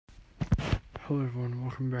Hello everyone,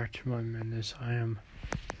 welcome back to my madness. I am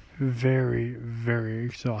very, very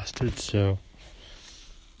exhausted, so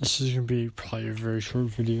this is going to be probably a very short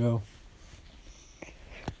video.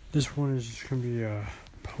 This one is just going to be a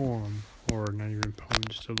poem, or not even a poem,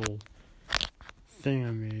 just a little thing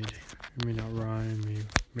I made. It may not rhyme,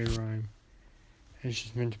 may rhyme. And it's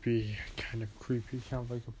just meant to be kind of creepy, kind of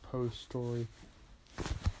like a post story.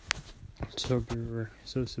 So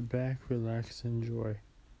sit back, relax, and enjoy.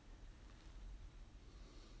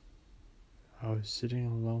 I was sitting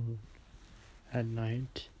alone at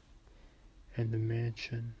night in the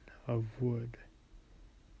mansion of wood.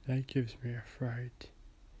 That gives me a fright.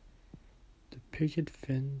 The picket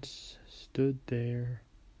fence stood there,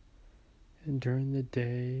 and during the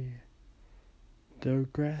day the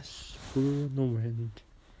grass flew in the wind,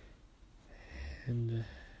 and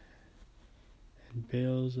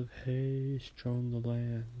bales of hay strewn the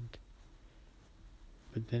land.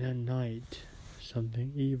 But then at night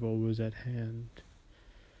something evil was at hand.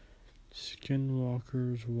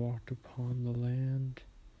 Skinwalkers walked upon the land.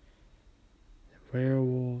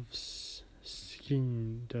 Werewolves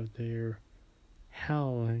schemed of their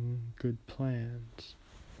howling good plans.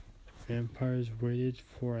 Vampires waited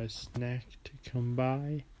for a snack to come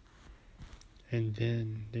by, and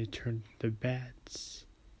then they turned to bats,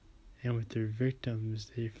 and with their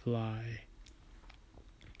victims they fly.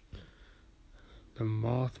 The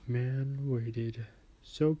Mothman waited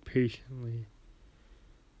so patiently,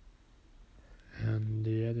 and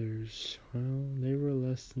the others, well, they were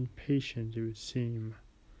less than patient, it would seem.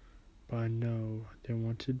 But I know they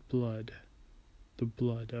wanted blood, the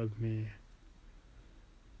blood of me.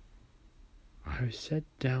 I sat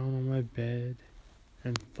down on my bed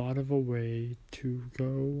and thought of a way to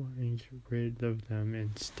go and get rid of them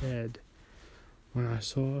instead, when I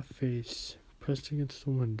saw a face pressed against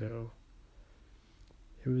the window.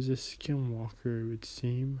 It was a skinwalker, it would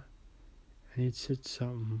seem, and he'd said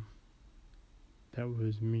something that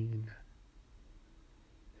was mean.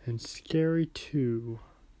 And scary too.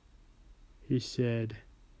 He said,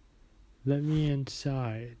 "Let me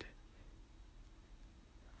inside.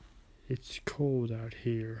 It's cold out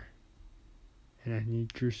here, and I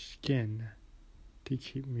need your skin to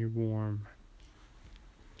keep me warm."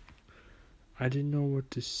 I didn't know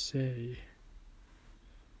what to say.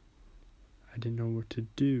 I didn't know what to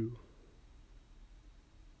do.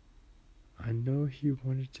 I know he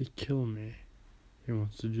wanted to kill me. He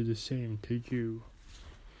wants to do the same to you.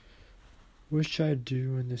 Wish I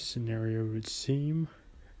do in this scenario, it would seem.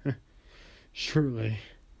 Surely,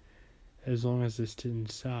 as long as I stayed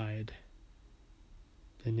inside,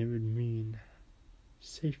 then it would mean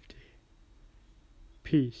safety,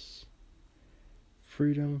 peace,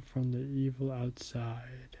 freedom from the evil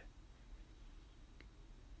outside.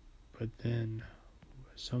 But then,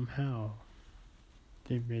 somehow,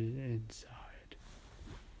 they made it inside.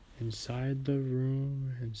 Inside the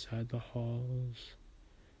room, inside the halls,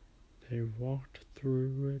 they walked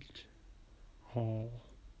through it all.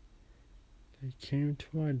 They came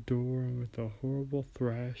to my door, and with a horrible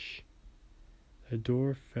thrash, the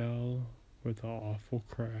door fell with an awful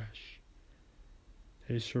crash.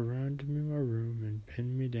 They surrounded me in my room and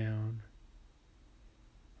pinned me down.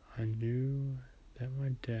 I knew that my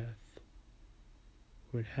death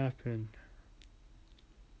would happen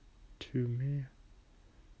to me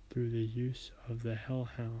through the use of the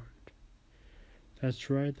hellhound. That's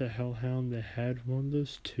right, the hellhound. They had one of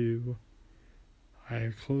those too.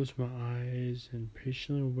 I closed my eyes and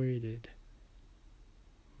patiently waited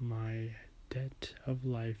my debt of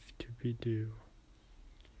life to be due.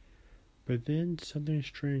 But then something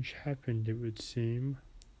strange happened, it would seem.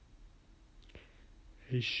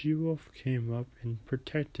 A she-wolf came up and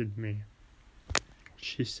protected me.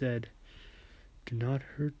 She said, "Do not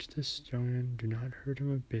hurt this young'un, do not hurt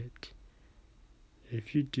him a bit.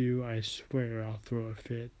 If you do, I swear I'll throw a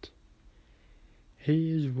fit. He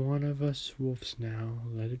is one of us wolves now,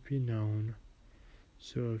 let it be known.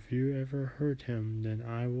 So if you ever hurt him, then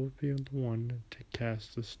I will be the one to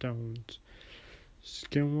cast the stones.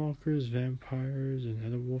 Skinwalkers, vampires, and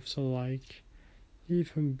other wolves alike,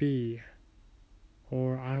 leave him be,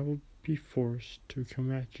 or I will be forced to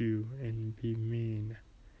come at you and be mean.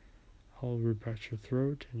 I'll rip out your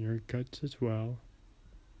throat and your guts as well.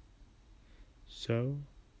 So,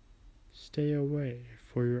 stay away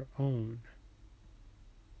for your own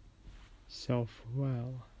self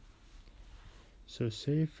well. So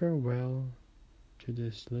say farewell to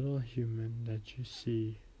this little human that you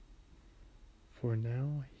see, for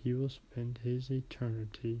now he will spend his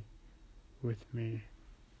eternity with me."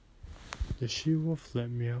 The she-wolf let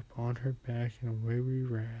me up on her back, and away we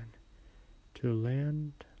ran to the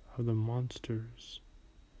land of the monsters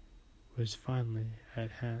was finally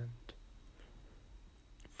at hand.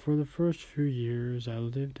 For the first few years, I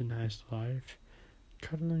lived a nice life,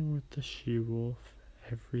 cuddling with the she-wolf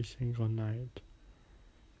every single night.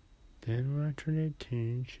 Then when I turned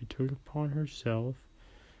 18, she took upon herself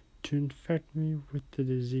to infect me with the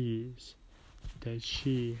disease that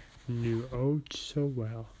she knew oh so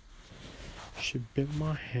well. She bit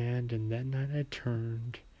my hand, and that night I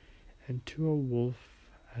turned into a wolf,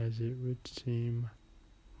 as it would seem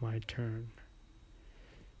my turn.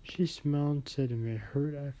 She smiled and said it may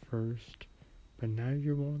hurt at first, but now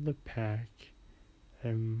you're one of the pack,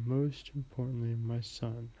 and most importantly, my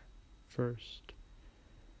son first.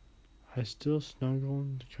 I still snuggle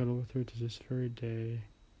and cuddle with her to this very day.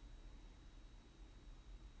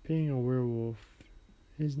 Being a werewolf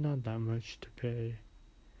is not that much to pay,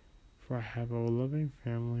 for I have a loving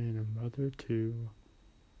family and a mother too,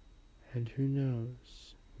 and who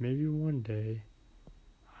knows, maybe one day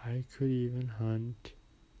I could even hunt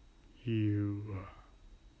you.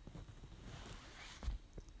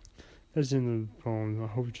 That's the end of the poem. I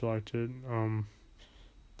hope you liked it.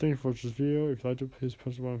 Thank you for watching this video. If you liked it, please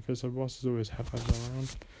punch the button. Face up. Boss is always half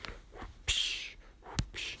around.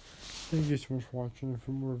 Thank you so much for watching.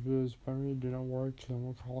 For more videos by me, do not worry, because I'm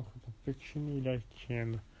alcoholic with a fiction that I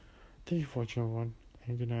can. Thank you for watching, everyone,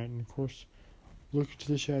 and good night. And of course, look into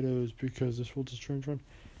the shadows, because this world's a strange one.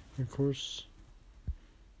 And of course,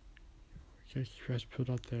 you gotta keep your eyes peeled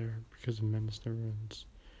out there, because the madness never ends.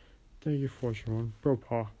 Thank you for watching, everyone. Bro,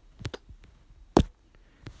 Pa.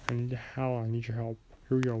 I need to howl. I need your help.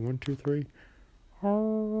 Here we go. 1, 2, 3.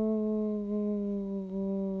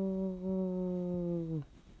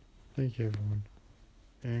 Thank you, everyone,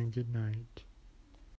 and good night.